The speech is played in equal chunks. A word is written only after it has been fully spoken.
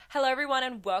Hello, everyone,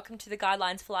 and welcome to the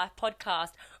Guidelines for Life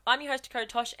podcast. I'm your host, Dakota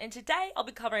Tosh, and today I'll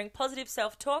be covering positive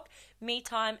self-talk, me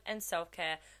time, and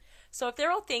self-care. So if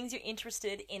they're all things you're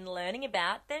interested in learning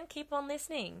about, then keep on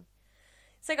listening.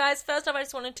 So guys, first off, I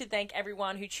just wanted to thank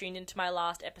everyone who tuned into my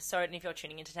last episode, and if you're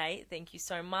tuning in today, thank you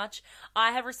so much.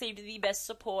 I have received the best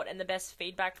support and the best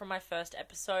feedback from my first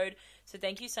episode, so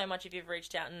thank you so much if you've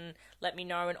reached out and let me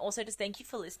know, and also just thank you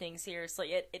for listening,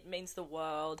 seriously, it means the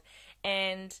world.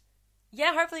 And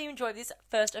yeah, hopefully you enjoyed this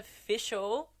first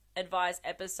official advice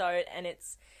episode, and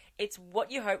it's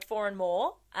what you hope for and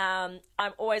more. I'm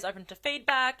always open to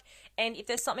feedback, and if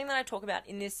there's something that I talk about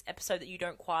in this episode that you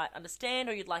don't quite understand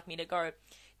or you'd like me to go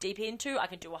deep into, I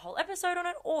can do a whole episode on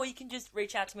it, or you can just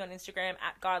reach out to me on Instagram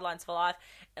at Guidelines for Life,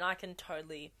 and I can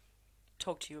totally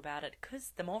talk to you about it,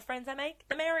 because the more friends I make,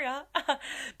 the merrier.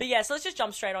 But yeah, so let's just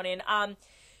jump straight on in.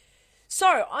 So,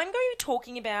 I'm going to be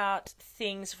talking about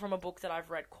things from a book that I've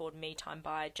read called Me Time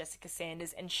by Jessica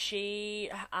Sanders, and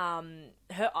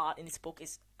her art in this book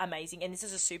is amazing, and this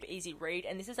is a super easy read,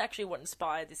 and this is actually what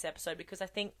inspired this episode, because I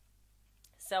think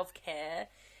self-care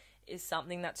is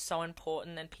something that's so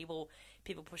important and people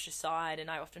push aside, and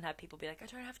I often have people be like, I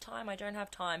don't have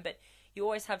time, but you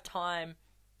always have time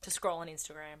to scroll on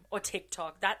Instagram or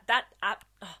TikTok. That app,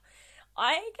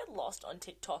 I get lost on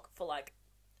TikTok for like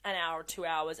an hour or 2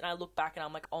 hours, and I look back and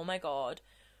I'm like, oh my god,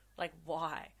 like,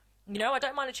 why? You know, I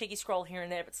don't mind a cheeky scroll here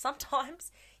and there, but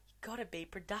sometimes you gotta be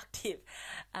productive.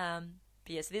 But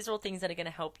yeah, so these are all things that are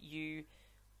gonna help you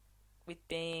with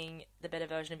being the better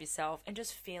version of yourself and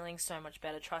just feeling so much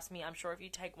better. Trust me, I'm sure if you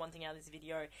take one thing out of this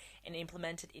video and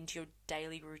implement it into your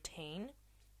daily routine,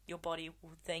 your body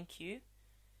will thank you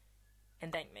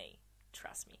and thank me.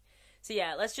 Trust me. So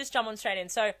yeah, let's just jump on straight in.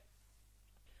 So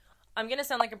I'm going to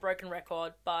sound like a broken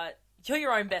record, but you're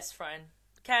your own best friend,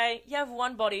 okay? You have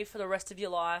one body for the rest of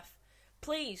your life.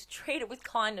 Please treat it with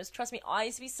kindness. Trust me, I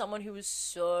used to be someone who was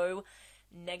so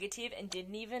negative and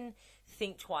didn't even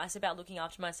think twice about looking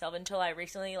after myself until I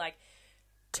recently,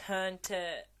 turned to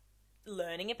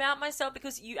learning about myself,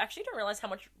 because you actually don't realize how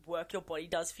much work your body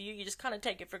does for you. You just kind of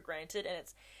take it for granted, and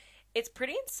it's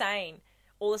pretty insane,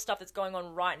 all the stuff that's going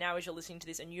on right now as you're listening to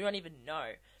this, and you don't even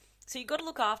know. So you got to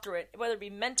look after it, whether it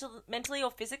be mentally or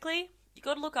physically. You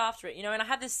got to look after it, you know. And I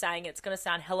have this saying, it's going to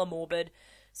sound hella morbid,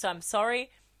 so I'm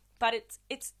sorry, but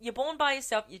it's you're born by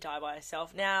yourself, you die by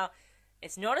yourself. Now,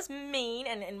 it's not as mean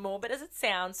and morbid as it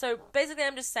sounds. So basically,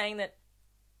 I'm just saying that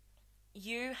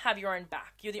you have your own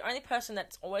back. You're the only person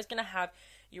that's always going to have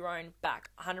your own back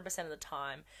 100% of the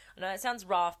time. I know that sounds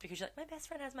rough, because you're like, my best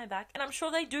friend has my back, and I'm sure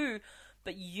they do,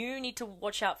 but you need to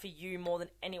watch out for you more than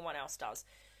anyone else does.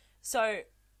 So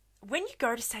when you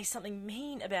go to say something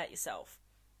mean about yourself,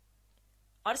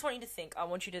 I just want you to think. I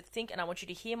want you to think, and I want you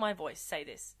to hear my voice say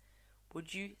this.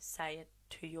 Would you say it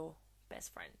to your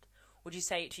best friend? Would you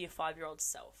say it to your 5-year-old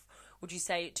self? Would you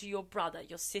say it to your brother,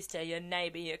 your sister, your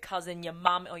neighbour, your cousin, your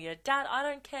mum, or your dad? I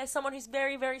don't care. Someone who's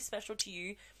very, very special to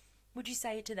you. Would you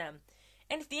say it to them?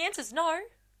 And if the answer's no,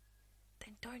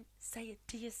 then don't say it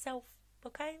to yourself,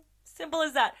 okay? Simple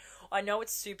as that. I know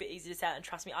it's super easy to say that, and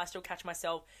trust me, I still catch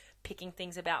myself picking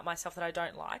things about myself that I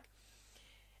don't like.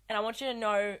 And I want you to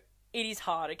know it is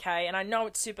hard, okay? And I know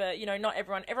it's super, not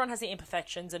everyone has their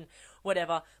imperfections and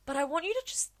whatever, but I want you to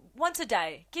just, once a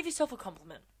day, give yourself a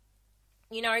compliment.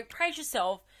 Praise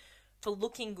yourself for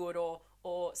looking good,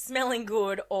 or smelling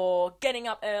good, or getting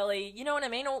up early, you know what I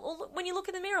mean? Or when you look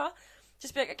in the mirror,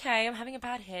 just be like, okay, I'm having a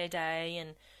bad hair day,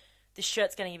 and this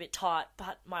shirt's getting a bit tight,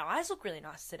 but my eyes look really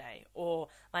nice today, or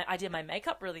I did my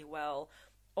makeup really well,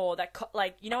 or that,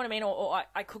 you know what I mean, or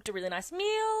I cooked a really nice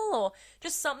meal, or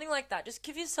just something like that. Just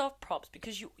give yourself props,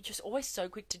 because you're just always so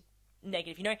quick to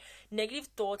negative. Negative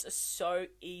thoughts are so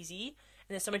easy,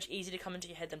 and they're so much easier to come into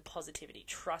your head than positivity.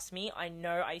 Trust me, I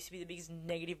know I used to be the biggest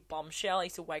negative bombshell. I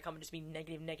used to wake up and just be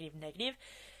negative,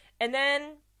 and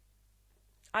then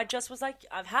I just was like,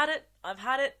 I've had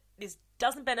it, this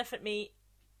doesn't benefit me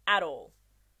at all.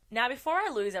 Now, before I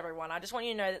lose everyone, I just want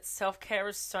you to know that self-care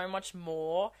is so much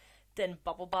more than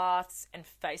bubble baths and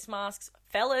face masks.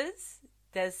 Fellas,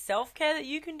 there's self-care that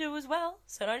you can do as well,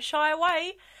 so don't shy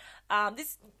away.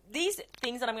 These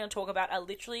things that I'm going to talk about are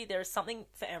literally, there is something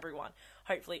for everyone,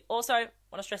 hopefully. Also, I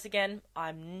want to stress again,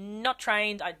 I'm not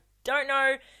trained, I don't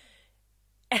know,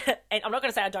 and I'm not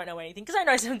going to say I don't know anything, because I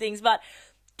know some things, but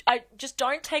I just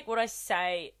don't take what I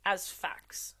say as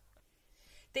facts.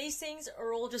 These things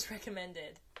are all just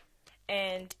recommended.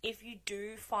 And if you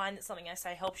do find that something I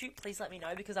say helps you, please let me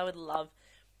know, because I would love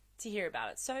to hear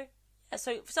about it. So,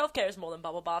 So self-care is more than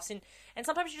bubble baths, and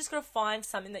sometimes you just got to find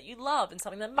something that you love and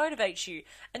something that motivates you,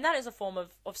 and that is a form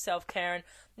of self-care. And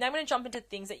now I'm going to jump into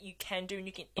things that you can do and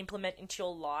you can implement into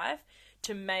your life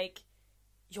to make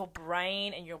your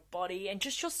brain and your body and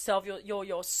just yourself,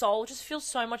 your soul just feel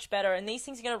so much better. And these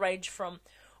things are going to range from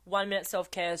 1 minute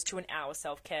self-cares to an hour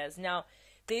self-cares. Now,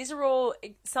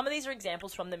 some of these are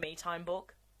examples from the Me Time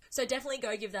book. So definitely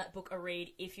go give that book a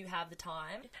read if you have the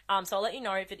time. So I'll let you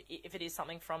know if it is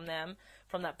something from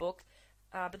that book.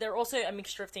 But there are also a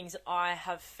mixture of things that I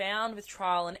have found with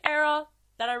trial and error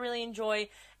that I really enjoy,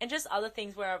 and just other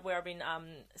things where I've been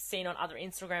seen on other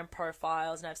Instagram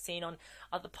profiles, and I've seen on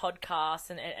other podcasts,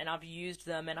 and I've used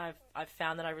them, and I've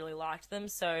found that I really liked them.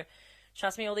 So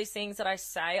trust me, all these things that I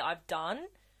say I've done.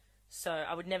 So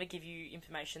I would never give you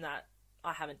information that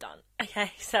I haven't done.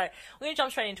 Okay, so we're going to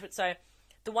jump straight into it. So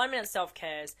the 1 minute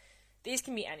self-cares, these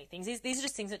can be anything. These are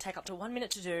just things that take up to 1 minute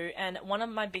to do, and one of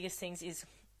my biggest things is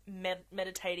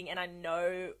meditating. And I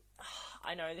know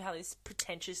how this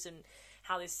pretentious and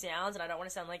how this sounds, and I don't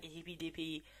want to sound like a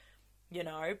hippy-dippy,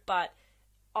 but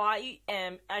I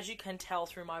am, as you can tell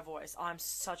through my voice, I'm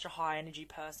such a high-energy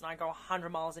person. I go 100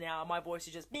 miles an hour. My voice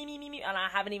is just me, and I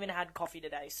haven't even had coffee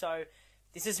today, so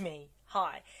this is me.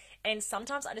 Hi. And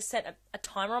sometimes I just set a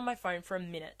timer on my phone for a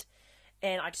minute,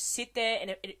 and I just sit there,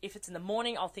 and if it's in the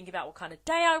morning, I'll think about what kind of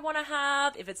day I want to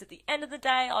have. If it's at the end of the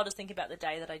day, I'll just think about the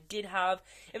day that I did have.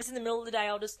 If it's in the middle of the day,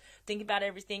 I'll just think about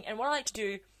everything. And what I like to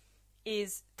do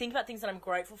is think about things that I'm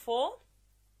grateful for.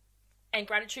 And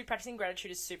practicing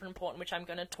gratitude is super important, which I'm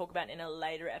going to talk about in a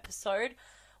later episode,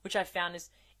 which I found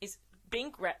is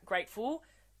being grateful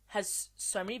has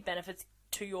so many benefits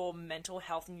to your mental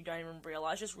health, and you don't even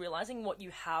realize. Just realizing what you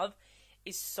have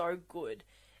is so good.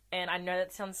 And I know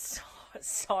that sounds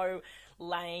so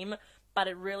lame, but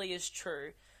it really is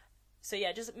true. So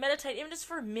yeah, just meditate, even just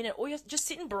for a minute, or just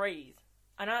sit and breathe.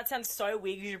 I know that sounds so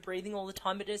weird because you're breathing all the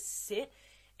time, but just sit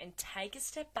and take a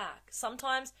step back.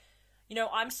 Sometimes,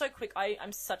 I'm so quick.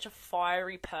 I'm such a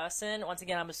fiery person. Once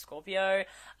again, I'm a Scorpio.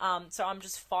 So I'm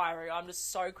just fiery. I'm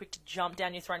just so quick to jump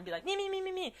down your throat and be like,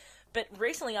 me. But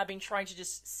recently I've been trying to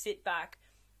just sit back,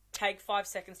 take 5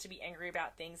 seconds to be angry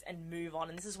about things and move on.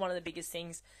 And this is one of the biggest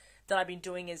things that I've been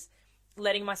doing, is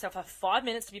letting myself have 5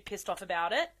 minutes to be pissed off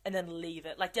about it and then leave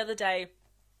it. Like the other day,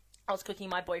 I was cooking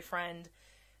my boyfriend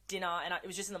dinner, and it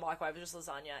was just in the microwave. It was just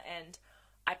lasagna, and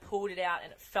I pulled it out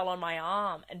and it fell on my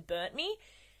arm and burnt me.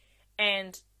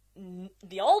 And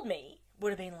the old me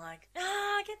would have been like, get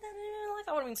that, like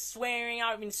I would have been swearing, I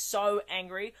would have been so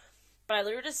angry. But I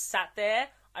literally just sat there,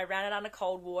 I ran it under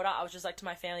cold water. I was just like to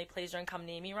my family, please don't come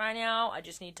near me right now. I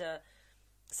just need to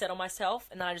settle myself.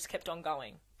 And then I just kept on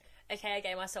going. Okay, I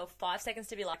gave myself 5 seconds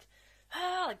to be like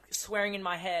swearing in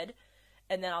my head.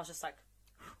 And then I was just like,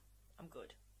 I'm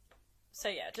good. So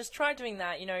yeah, just try doing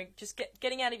that, just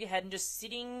getting out of your head and just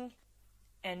sitting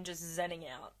and just zenning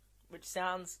out, which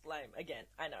sounds lame again,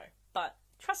 I know, but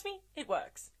trust me, it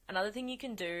works. Another thing you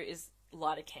can do is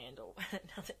light a candle.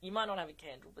 You might not have a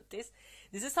candle, but this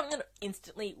is something that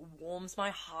instantly warms my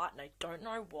heart, and I don't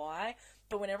know why,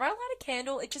 but whenever I light a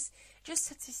candle, it just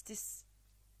sets this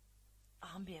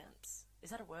ambience. Is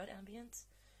that a word, ambience?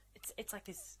 It's like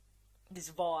this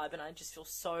vibe, and I just feel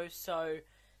so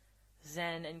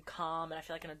zen and calm, and I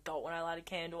feel like an adult when I light a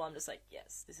candle. I'm just like,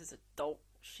 yes, this is adult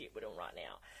shit we're doing right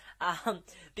now. But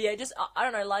yeah, just, I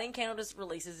don't know, lighting a candle just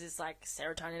releases this, like,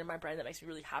 serotonin in my brain that makes me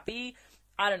really happy.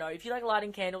 I don't know, if you like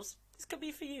lighting candles, this could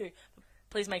be for you.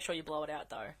 Please make sure you blow it out,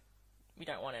 though. We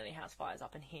don't want any house fires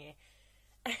up in here.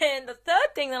 And the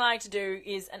third thing that I like to do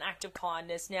is an act of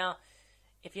kindness. Now,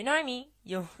 if you know me,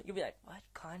 you'll be like, what?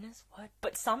 Kindness? What?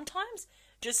 But sometimes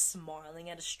just smiling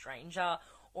at a stranger,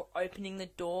 or opening the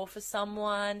door for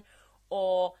someone,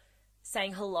 or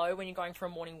saying hello when you're going for a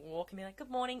morning walk and be like, good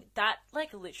morning, that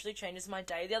like literally changes my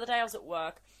day. The other day I was at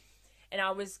work and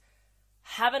I was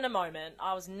having a moment.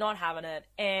 I was not having it,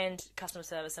 and customer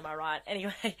service, am I right?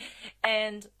 Anyway,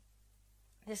 and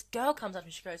this girl comes up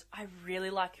and she goes, I really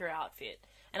like your outfit.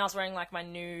 And I was wearing like my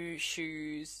new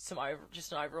shoes,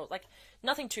 just an overall, like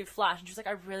nothing too flash. And she was like,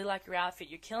 I really like your outfit,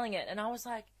 you're killing it. And I was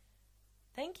like,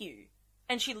 thank you.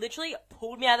 And she literally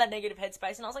pulled me out of that negative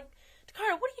headspace, and I was like,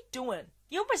 Dakota, what are you doing?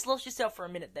 You almost lost yourself for a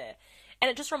minute there.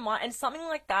 And it just and something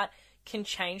like that can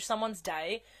change someone's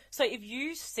day. So if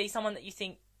you see someone that you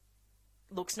think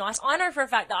looks nice, I know for a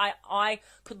fact that I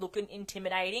could look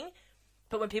intimidating,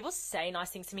 but when people say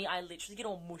nice things to me, I literally get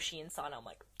all mushy inside. I'm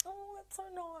like, oh, that's so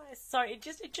nice. So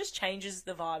it just changes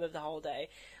the vibe of the whole day.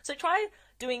 So try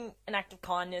doing an act of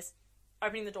kindness,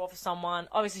 opening the door for someone.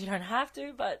 Obviously you don't have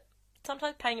to, but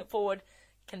sometimes paying it forward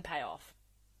can pay off.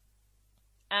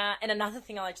 And another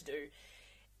thing I like to do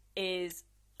is,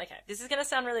 okay, this is going to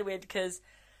sound really weird because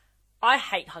I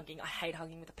hate hugging. I hate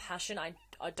hugging with a passion. I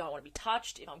don't want to be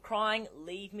touched. If I'm crying,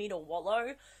 leave me to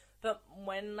wallow. But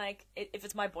when, like, if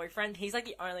it's my boyfriend, he's, like,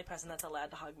 the only person that's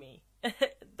allowed to hug me.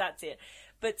 That's it.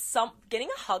 But getting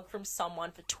a hug from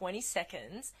someone for 20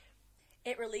 seconds,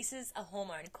 it releases a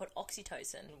hormone called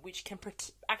oxytocin, which can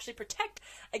actually protect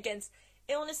against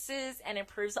illnesses and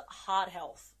improves heart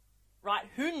health. Right?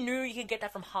 Who knew you could get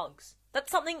that from hugs?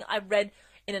 That's something I read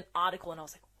in an article, and I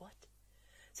was like, what?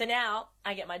 So now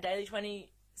I get my daily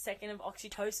 20-second of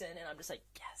oxytocin, and I'm just like,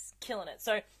 yes, killing it.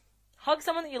 So hug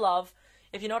someone that you love.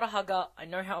 If you're not a hugger, I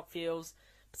know how it feels.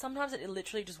 But sometimes it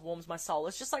literally just warms my soul.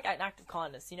 It's just like an act of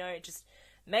kindness, you know? It just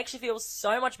makes you feel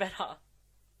so much better.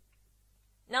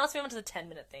 Now let's move on to the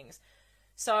 10-minute things.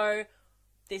 So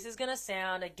this is going to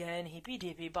sound, again,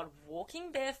 hippy-dippy, but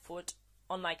walking barefoot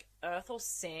on, like, earth or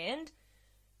sand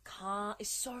is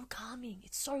so calming.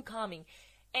 It's so calming.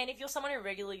 And if you're someone who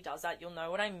regularly does that, you'll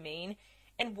know what I mean.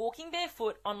 And walking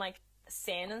barefoot on, like,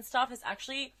 sand and stuff is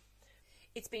actually,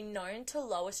 it's been known to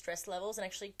lower stress levels and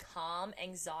actually calm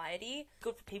anxiety.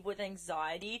 Good for people with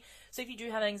anxiety. So if you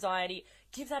do have anxiety,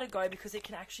 give that a go because it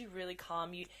can actually really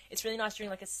calm you. It's really nice during,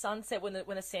 like, a sunset when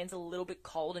the sand's a little bit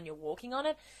cold and you're walking on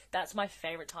it. That's my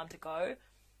favorite time to go.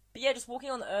 But yeah, just walking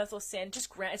on the earth or sand,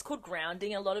 it's called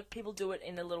grounding. A lot of people do it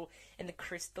in the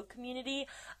crystal community.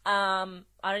 I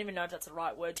don't even know if that's the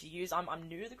right word to use. I'm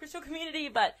new to the crystal community,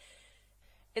 but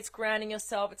it's grounding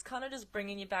yourself. It's kind of just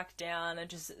bringing you back down and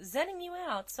just zenning you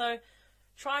out. So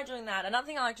try doing that. Another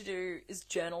thing I like to do is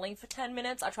journaling for 10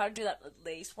 minutes. I try to do that at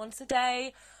least once a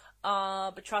day.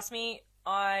 But trust me,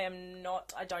 I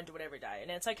don't do it every day.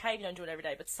 And it's okay if you don't do it every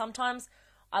day, but sometimes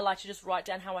I like to just write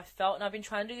down how I felt, and I've been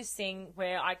trying to do this thing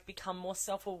where I become more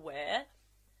self-aware,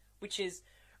 which is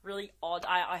really odd.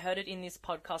 I heard it in this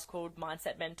podcast called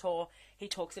Mindset Mentor. He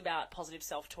talks about positive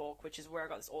self-talk, which is where I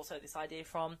got this idea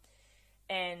from,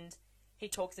 and he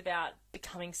talks about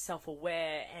becoming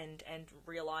self-aware and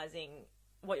realizing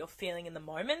what you're feeling in the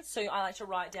moment. So I like to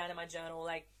write down in my journal,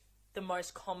 like, the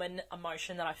most common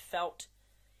emotion that I felt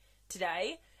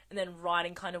today, and then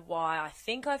writing kind of why I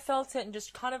think I felt it, and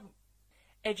just kind of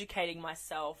educating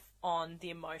myself on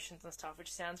the emotions and stuff,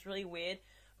 which sounds really weird.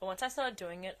 But once I started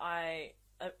doing it,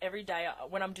 every day,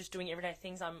 when I'm just doing everyday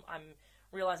things, I'm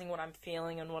realizing what I'm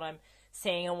feeling and what I'm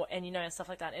seeing and you know, and stuff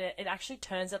like that. And it actually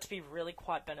turns out to be really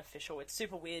quite beneficial. It's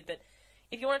super weird, but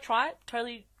if you want to try it,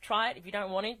 totally try it. If you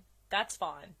don't want to, that's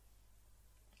fine.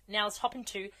 Now let's hop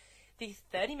into the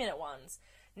 30-minute ones.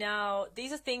 Now,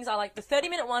 these are things I like. The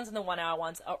 30-minute ones and the 1-hour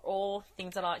ones are all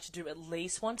things that I like to do at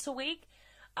least once a week.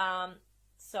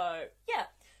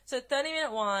 So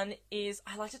 30-minute one is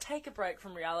I like to take a break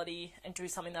from reality and do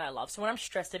something that I love. So when I'm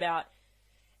stressed about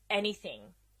anything,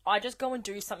 I just go and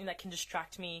do something that can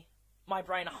distract my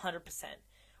brain 100%.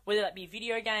 Whether that be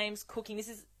video games, cooking,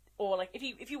 or like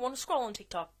if you want to scroll on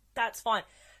TikTok, that's fine.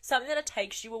 Something that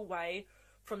takes you away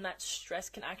from that stress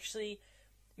can actually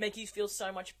make you feel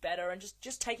so much better. And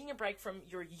just taking a break from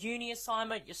your uni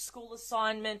assignment, your school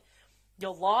assignment,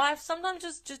 your life, sometimes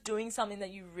just doing something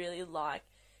that you really like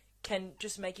can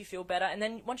just make you feel better. And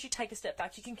then once you take a step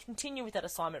back, you can continue with that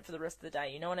assignment for the rest of the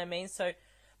day. You know what I mean? So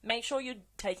make sure you're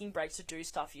taking breaks to do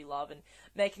stuff you love and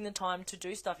making the time to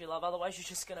do stuff you love. Otherwise, you're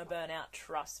just going to burn out.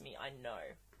 Trust me, I know.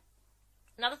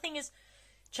 Another thing is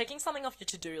checking something off your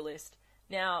to-do list.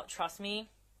 Now, trust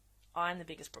me, I'm the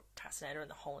biggest procrastinator in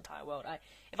the whole entire world.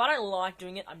 If I don't like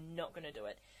doing it, I'm not going to do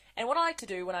it. And what I like to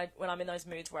do when I'm in those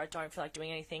moods where I don't feel like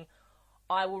doing anything,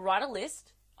 I will write a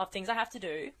list of things I have to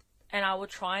do, and I will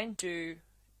try and do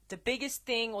the biggest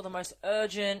thing or the most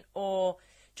urgent or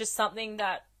just something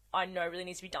that I know really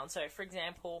needs to be done. So, for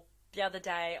example, the other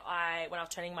day, when I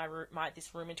was turning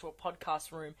this room into a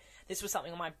podcast room, this was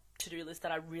something on my to-do list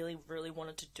that I really, really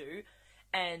wanted to do.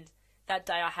 And that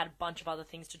day I had a bunch of other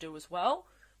things to do as well.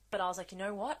 But I was like, you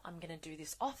know what? I'm going to do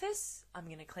this office. I'm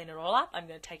going to clean it all up. I'm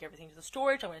going to take everything to the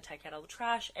storage. I'm going to take out all the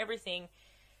trash, everything.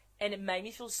 And it made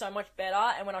me feel so much better.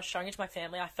 And when I was showing it to my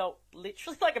family, I felt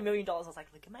literally like $1 million. I was like,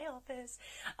 look at my office.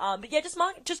 But yeah,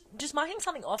 just marking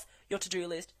something off your to-do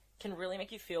list can really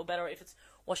make you feel better. If it's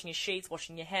washing your sheets,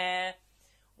 washing your hair,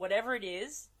 whatever it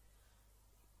is,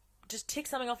 just tick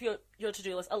something off your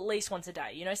to-do list at least once a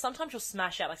day. You know, sometimes you'll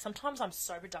smash out. Like, sometimes I'm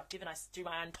so productive and I do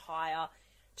my entire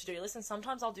to-do list, and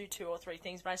sometimes I'll do 2 or 3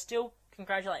 things, but I still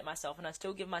congratulate myself and I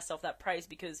still give myself that praise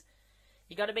because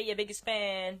you got to be your biggest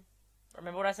fan.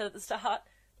 Remember what I said at the start?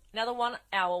 Now the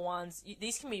 1-hour ones,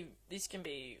 these can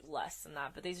be less than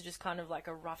that, but these are just kind of like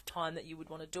a rough time that you would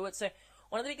want to do it. So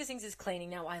one of the biggest things is cleaning.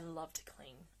 Now I love to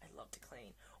clean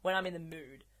when I'm in the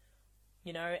mood,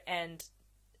 you know, and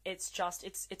it's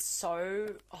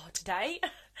so, today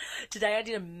I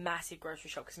did a massive grocery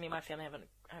shop because me and my family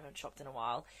haven't shopped in a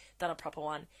while, done a proper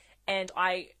one, and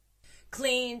I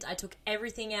cleaned, I took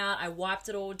everything out, I wiped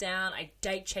it all down, I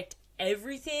date checked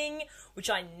everything, which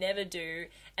I never do,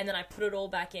 and then I put it all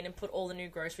back in and put all the new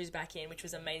groceries back in, which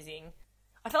was amazing.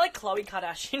 I felt like Khloe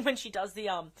Kardashian when she does the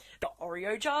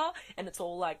Oreo jar and it's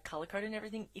all like color coded and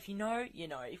everything. If you know, you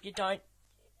know. If you don't,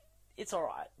 it's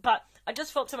alright. But I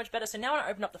just felt so much better. So now when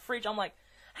I open up the fridge, I'm like,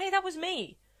 hey, that was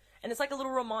me. And it's like a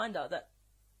little reminder that,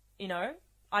 you know,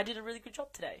 I did a really good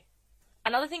job today.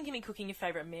 Another thing can be cooking your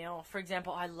favourite meal. For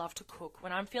example, I love to cook.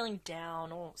 When I'm feeling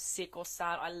down or sick or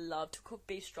sad, I love to cook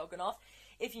beef stroganoff.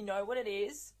 If you know what it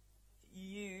is,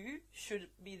 you should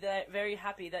be very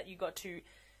happy that you got to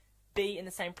be in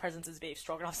the same presence as beef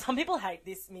stroganoff. Some people hate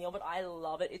this meal, but I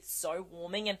love it. It's so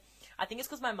warming, and I think it's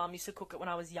because my mum used to cook it when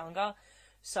I was younger,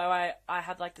 so I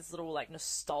have like this little like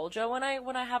nostalgia when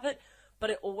I have it, but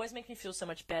it always makes me feel so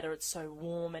much better. It's so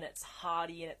warm and it's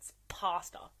hearty and it's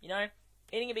pasta, you know?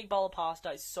 Eating a big bowl of pasta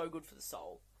is so good for the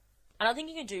soul. Another thing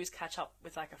you can do is catch up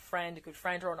with like a good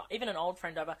friend, or even an old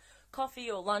friend over coffee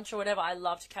or lunch or whatever. I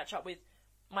love to catch up with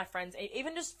my friends,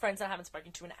 even just friends that I haven't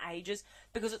spoken to in ages,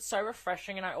 because it's so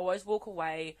refreshing, and I always walk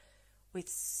away with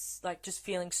like just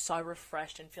feeling so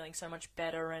refreshed and feeling so much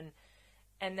better, and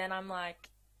then I'm like,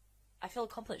 I feel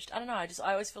accomplished. I don't know,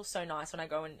 I always feel so nice when I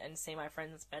go and see my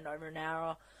friends and spend over an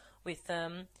hour with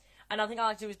them. Another thing I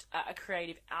like to do is a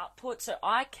creative output. So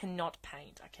I cannot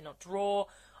paint, I cannot draw,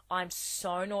 I'm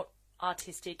so not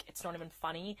artistic, it's not even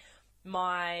funny.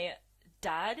 My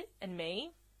dad and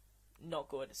me, not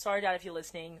good. Sorry, Dad, if you're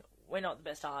listening. We're not the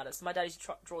best artists. My dad used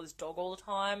to draw this dog all the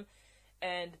time,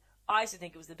 and I used to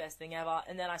think it was the best thing ever.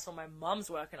 And then I saw my mum's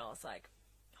work, and I was like,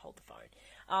 hold the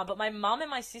phone. But my mum and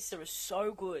my sister are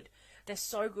so good. They're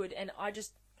so good, and I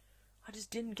just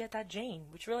didn't get that gene,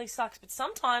 which really sucks. But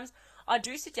sometimes I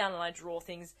do sit down and I draw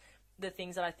things, the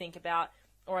things that I think about,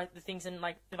 or the things in,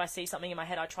 like, if I see something in my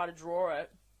head, I try to draw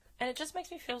it, and it just makes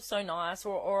me feel so nice.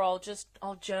 Or I'll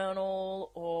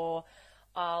journal, or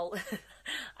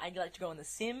I'd like to go on The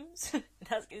Sims.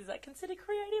 Is that considered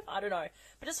creative? I don't know.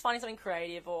 But just finding something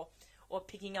creative, or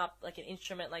picking up like an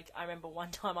instrument. Like, I remember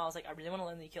one time I was like, I really want to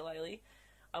learn the ukulele.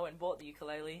 I went and bought the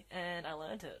ukulele and I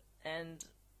learned it, and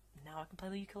now I can play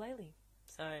the ukulele.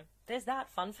 So there's that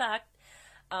fun fact.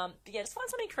 But yeah, just find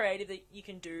something creative that you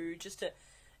can do,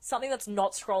 something that's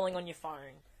not scrolling on your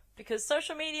phone. Because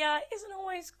social media isn't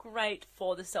always great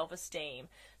for the self-esteem.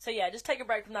 So yeah, just take a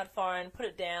break from that phone, put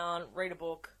it down, read a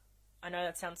book. I know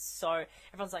that sounds so...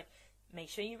 Everyone's like, make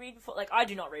sure you read before... Like, I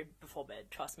do not read before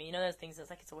bed, trust me. You know those things that's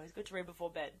like, it's always good to read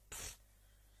before bed. Pfft.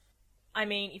 I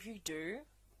mean, if you do,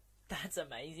 that's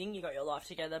amazing. You got your life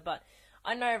together, but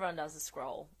I know everyone does the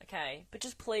scroll, okay? But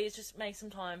please make some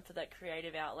time for that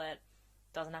creative outlet.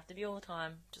 Doesn't have to be all the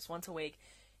time. Just once a week.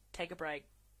 Take a break.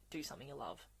 Do something you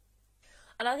love.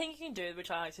 Another thing you can do, which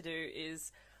I like to do,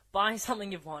 is buy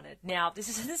something you've wanted. Now, this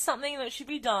isn't something that should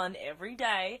be done every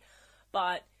day,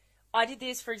 but I did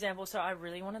this, for example, so I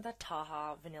really wanted that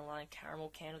Taha vanilla and caramel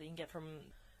candle that you can get from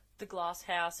the Glass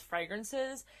House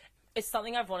Fragrances. It's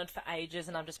something I've wanted for ages,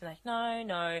 and I've just been like,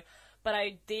 no. But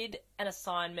I did an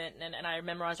assignment, and I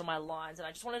memorized all my lines, and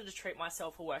I just wanted to treat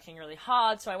myself for working really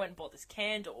hard, so I went and bought this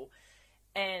candle.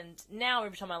 And now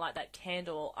every time I light that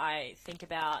candle, I think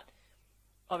about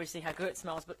obviously how good it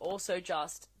smells, but also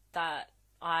just that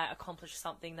I accomplished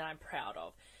something that I'm proud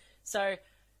of. So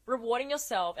rewarding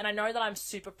yourself, and I know that I'm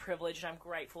super privileged and I'm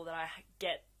grateful that I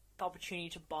get the opportunity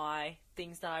to buy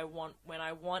things that I want when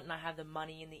I want, and I have the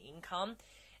money and the income,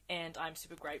 and I'm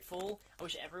super grateful. I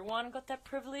wish everyone got that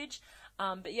privilege.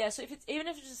 But yeah, so even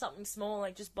if it's just something small,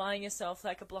 like just buying yourself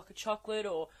like a block of chocolate,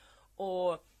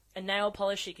 or a nail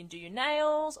polish, you can do your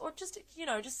nails, or just, you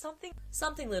know, just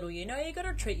something little, you know, you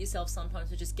gotta treat yourself sometimes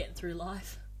for just getting through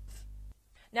life.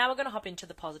 Now we're gonna hop into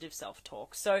the positive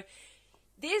self-talk. So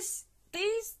these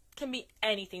can be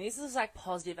anything. This is like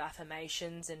positive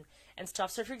affirmations and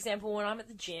stuff. So for example, when I'm at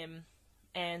the gym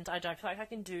and I don't feel like I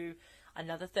can do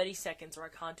another 30 seconds, or I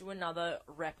can't do another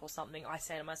rep or something, I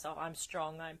say to myself, I'm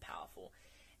strong, I'm powerful.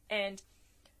 And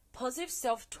positive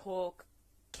self-talk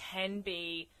can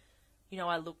be, you know,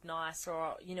 I look nice,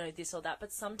 or, you know, this or that.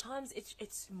 But sometimes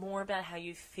it's more about how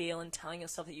you feel and telling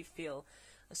yourself that you feel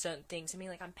a certain thing. So I mean,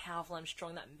 like, I'm powerful, I'm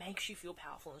strong, that makes you feel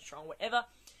powerful and strong. Whatever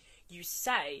you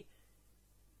say,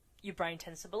 your brain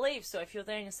tends to believe. So if you're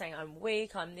there and you're saying, I'm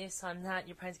weak, I'm this, I'm that,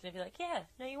 your brain's going to be like, yeah,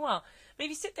 no, you are. But if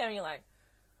you sit there and you're like,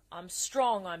 I'm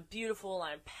strong, I'm beautiful,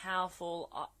 I'm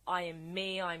powerful, I am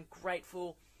me, I'm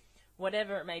grateful,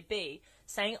 whatever it may be,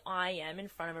 saying I am in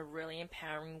front of a really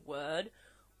empowering word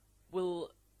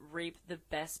will reap the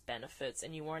best benefits,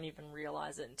 and you won't even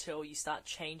realize it until you start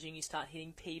changing, you start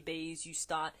hitting PBs, you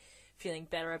start feeling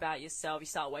better about yourself, you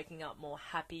start waking up more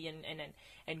happy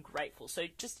and grateful. So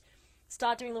just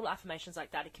start doing little affirmations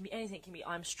like that. It can be anything. It can be,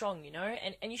 I'm strong,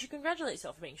 and you should congratulate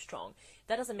yourself for being strong.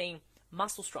 That doesn't mean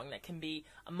muscle strong. That can be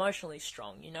emotionally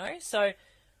strong, So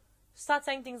start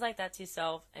saying things like that to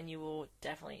yourself, and you will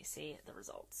definitely see the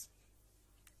results.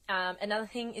 Another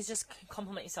thing is just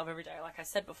compliment yourself every day, like I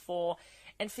said before,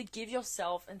 and forgive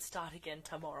yourself and start again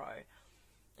tomorrow.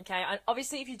 Okay, and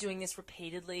obviously if you're doing this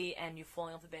repeatedly and you're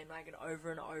falling off the bandwagon over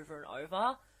and over and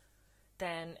over,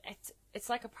 then it's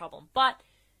like a problem. But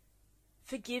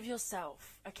forgive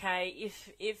yourself, okay?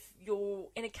 If you're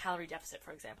in a calorie deficit,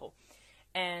 for example,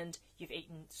 and you've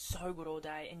eaten so good all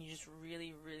day and you just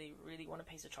really, really, really want a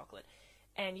piece of chocolate,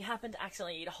 and you happen to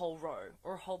accidentally eat a whole row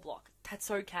or a whole block, that's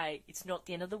okay. It's not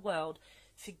the end of the world.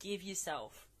 Forgive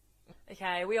yourself.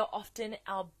 Okay, we are often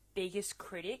our biggest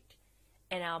critic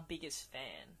and our biggest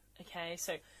fan. Okay,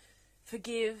 so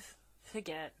forgive,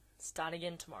 forget, start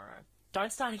again tomorrow.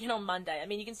 Don't start again on Monday. I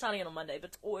mean, you can start again on Monday, but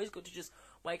it's always good to just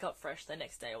wake up fresh the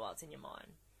next day while it's in your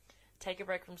mind. Take a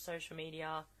break from social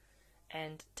media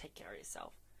and take care of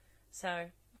yourself. So,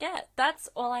 yeah, that's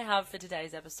all I have for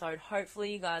today's episode.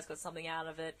 Hopefully you guys got something out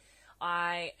of it.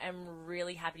 I am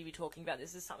really happy to be talking about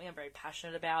this. This is something I'm very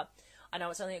passionate about. I know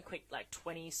it's only a quick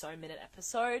 20-so-minute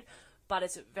episode, but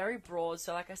it's very broad.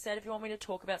 So like I said, if you want me to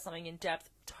talk about something in depth,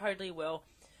 totally will.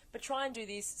 But try and do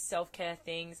these self-care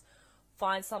things.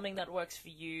 Find something that works for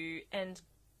you and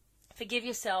forgive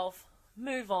yourself.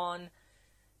 Move on.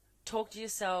 Talk to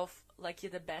yourself like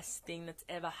you're the best thing that's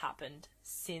ever happened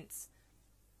since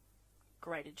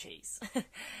grated cheese.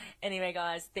 Anyway,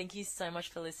 guys, thank you so much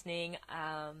for listening.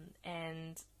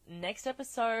 And next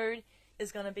episode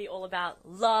is going to be all about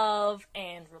love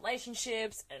and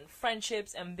relationships and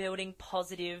friendships and building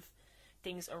positive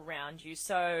things around you.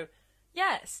 So,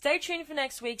 yeah, stay tuned for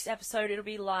next week's episode. It'll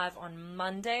be live on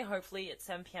Monday, hopefully at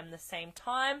 7 p.m. the same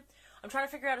time. I'm trying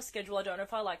to figure out a schedule. I don't know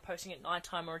if I like posting at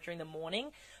nighttime or during the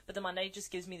morning, but the Monday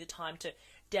just gives me the time to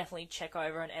definitely check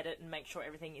over and edit and make sure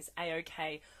everything is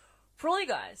A-okay for all you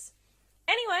guys.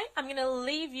 Anyway, I'm going to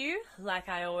leave you like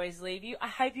I always leave you. I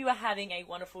hope you are having a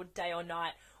wonderful day or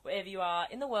night wherever you are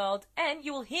in the world, and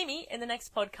you will hear me in the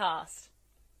next podcast.